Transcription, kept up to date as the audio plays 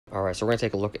Alright, so we're going to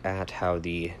take a look at how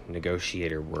the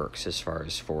Negotiator works as far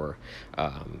as for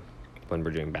when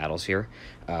we're doing battles here.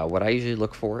 What I usually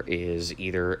look for is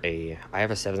either I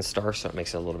have a 7-star, so it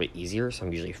makes it a little bit easier, so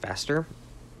I'm usually faster.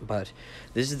 But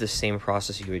this is the same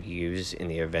process you would use in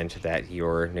the event that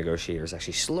your Negotiator is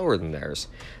actually slower than theirs.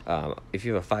 If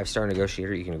you have a 5-star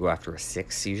Negotiator, you can go after a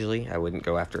 6 usually. I wouldn't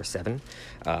go after a 7.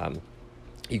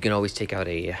 You can always take out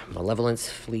a Malevolence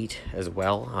fleet as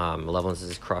well. Malevolence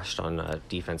is crushed on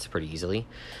defense pretty easily.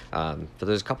 But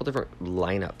there's a couple different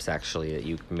lineups, actually, that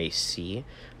you may see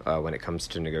when it comes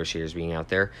to Negotiators being out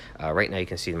there. Right now, you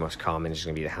can see the most common is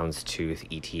going to be the Houndstooth,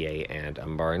 ETA, and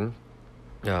Umbaran.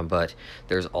 But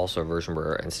there's also a version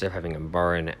where instead of having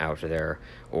Umbaran out there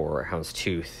or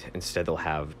Houndstooth, instead they'll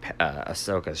have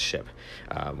Ahsoka's ship,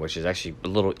 which is actually a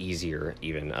little easier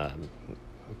even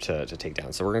to take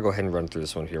down. So we're gonna go ahead and run through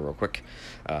this one here real quick.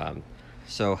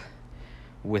 So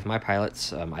with my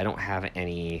pilots, I don't have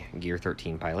any Gear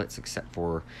 13 pilots except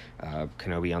for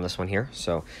Kenobi on this one here,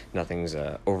 so nothing's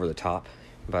over the top.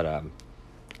 But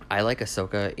I like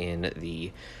Ahsoka in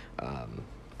the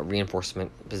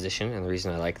reinforcement position, and the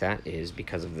reason I like that is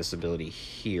because of this ability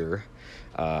here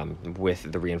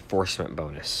with the reinforcement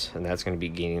bonus, and that's going to be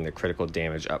gaining the critical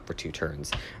damage up for 2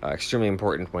 turns. Extremely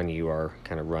important when you are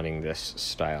kind of running this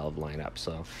style of lineup.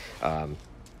 So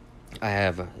I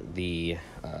have the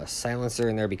silencer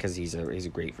in there because he's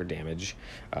great for damage.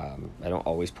 I don't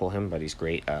always pull him, but he's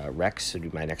great. Rex would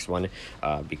be my next one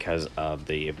because of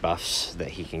the buffs that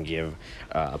he can give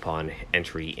upon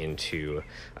entry into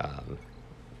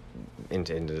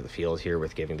the field here,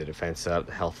 with giving the defense up,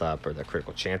 the health up, or the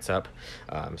critical chance up.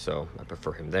 So I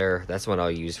prefer him there. That's one I'll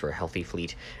use for a healthy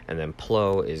fleet. And then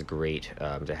Plo is great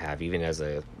to have even as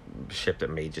a ship that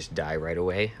may just die right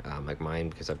away, like mine,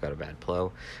 because I've got a bad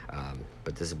Plo.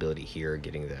 But this ability here,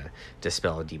 getting the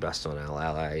dispel debust on all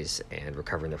allies and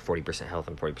recovering their 40% health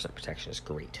and 40% protection, is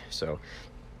great. So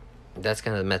that's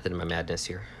kind of the method of my madness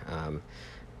here.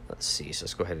 Let's see, so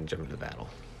let's go ahead and jump into the battle.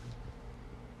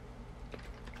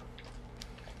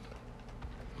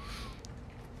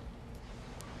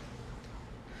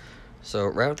 So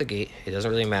right out the gate, it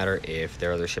doesn't really matter if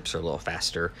their other ships are a little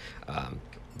faster.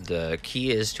 The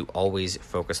key is to always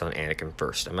focus on Anakin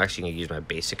first. I'm actually going to use my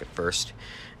basic at first.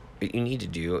 What you need to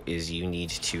do is you need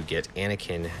to get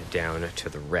Anakin down to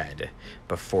the red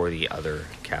before the other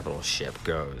capital ship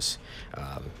goes.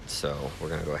 So we're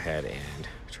going to go ahead and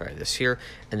try this here.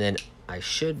 And then I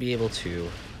should be able to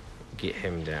get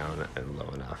him down and low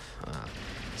enough.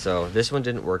 So this one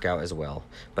didn't work out as well.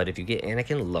 But if you get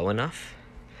Anakin low enough,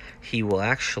 he will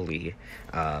actually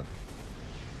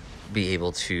be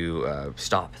able to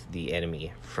stop the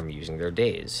enemy from using their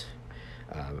days.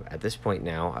 At this point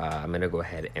now, I'm going to go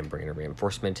ahead and bring in a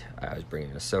reinforcement. I was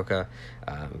bringing in Ahsoka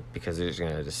because it's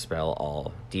going to dispel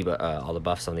all the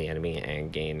buffs on the enemy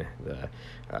and gain the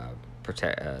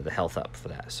health up for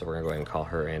that. So we're going to go ahead and call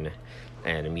her in,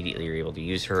 and immediately you're able to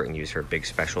use her and use her big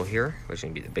special here, which is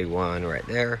going to be the big one right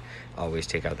there. Always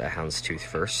take out that Houndstooth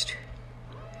first.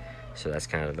 So that's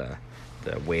kind of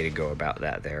the way to go about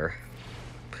that there,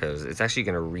 because it's actually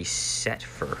going to reset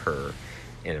for her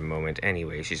in a moment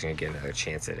anyway. She's going to get another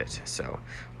chance at it, so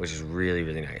which is really,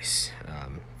 really nice.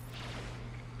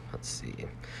 Let's see,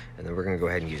 and then we're going to go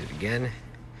ahead and use it again,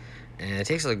 and it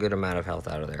takes a good amount of health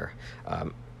out of there.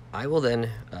 I will then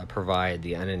provide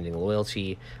the unending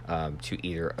loyalty to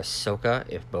either Ahsoka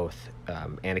if both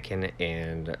Anakin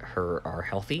and her are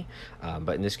healthy.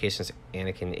 But in this case, since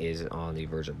Anakin is on the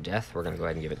verge of death, we're going to go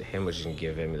ahead and give it to him, which is going to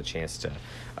give him the chance to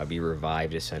be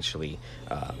revived, essentially,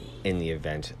 in the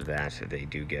event that they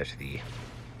do get the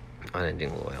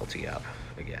unending loyalty up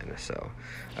again. So,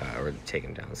 or take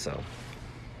him down. So,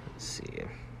 let's see.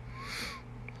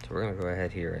 So we're going to go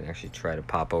ahead here and actually try to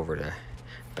pop over to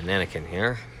Bananakin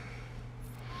here.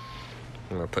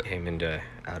 I'm going to put him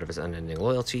out of his unending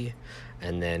loyalty,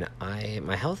 and then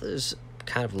my health is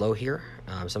kind of low here,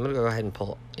 so I'm going to go ahead and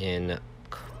pull in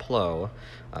Plo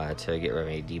to get rid of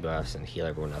any debuffs and heal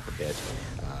everyone up a bit,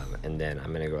 and then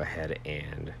I'm going to go ahead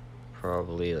and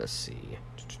probably, let's see,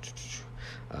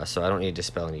 so I don't need to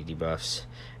dispel any debuffs,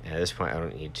 and at this point I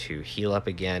don't need to heal up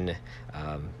again.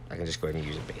 I can just go ahead and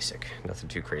use a basic, nothing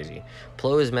too crazy.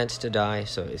 Plo is meant to die,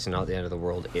 so it's not the end of the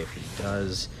world if he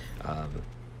does.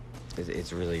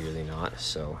 It's really, really not,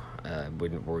 so I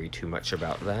wouldn't worry too much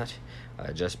about that,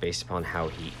 just based upon how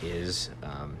he is.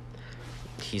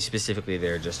 He's specifically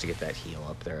there just to get that heal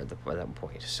up there at that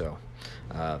point. So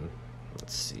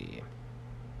let's see.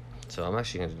 So I'm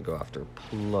actually going to go after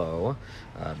Plo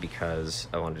because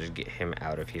I wanted to get him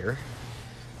out of here.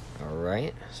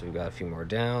 Alright, so we've got a few more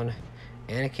down.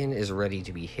 Anakin is ready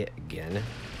to be hit again.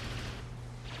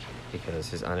 because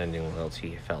his unending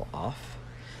loyalty fell off,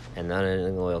 and the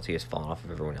unending loyalty has fallen off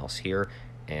of everyone else here,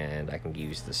 and I can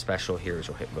use the special here, which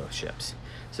will hit both ships.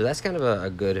 So that's kind of a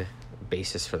good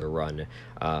basis for the run.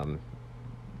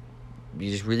 You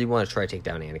just really want to try to take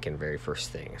down Anakin very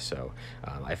first thing. So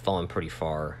I've fallen pretty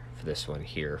far for this one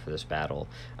here, for this battle.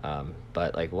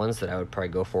 But like ones that I would probably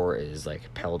go for is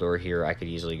like Peldor here. I could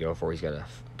easily go for. He's got a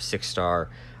 6-star.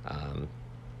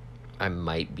 I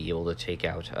might be able to take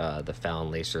out the Fallon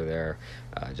Lacer there,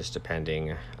 just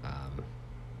depending.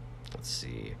 Let's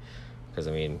see, because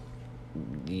I mean,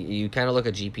 you kind of look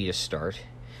at GP to start.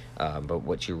 But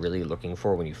what you're really looking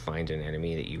for when you find an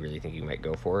enemy that you really think you might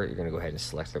go for, you're going to go ahead and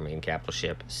select their main capital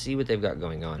ship, see what they've got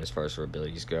going on as far as their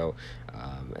abilities go,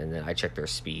 and then I check their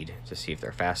speed to see if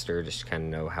they're faster, just to kind of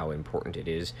know how important it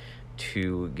is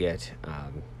to get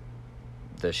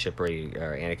the ship ready,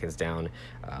 or Anakin's down.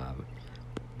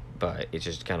 But it's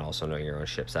just kind of also knowing your own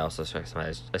ships. I also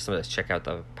sometimes check out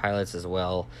the pilots as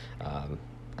well.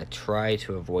 I try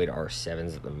to avoid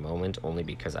R7s at the moment, only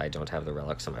because I don't have the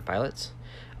relics on my pilots.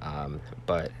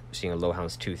 But seeing a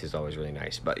Lowhound's Tooth is always really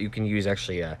nice. But you can use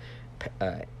actually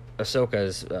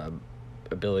Ahsoka's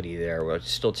ability there will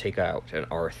still take out an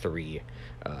R3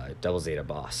 double Zeta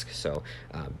Bosk. So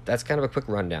that's kind of a quick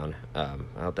rundown. I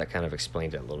hope that kind of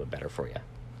explained it a little bit better for you.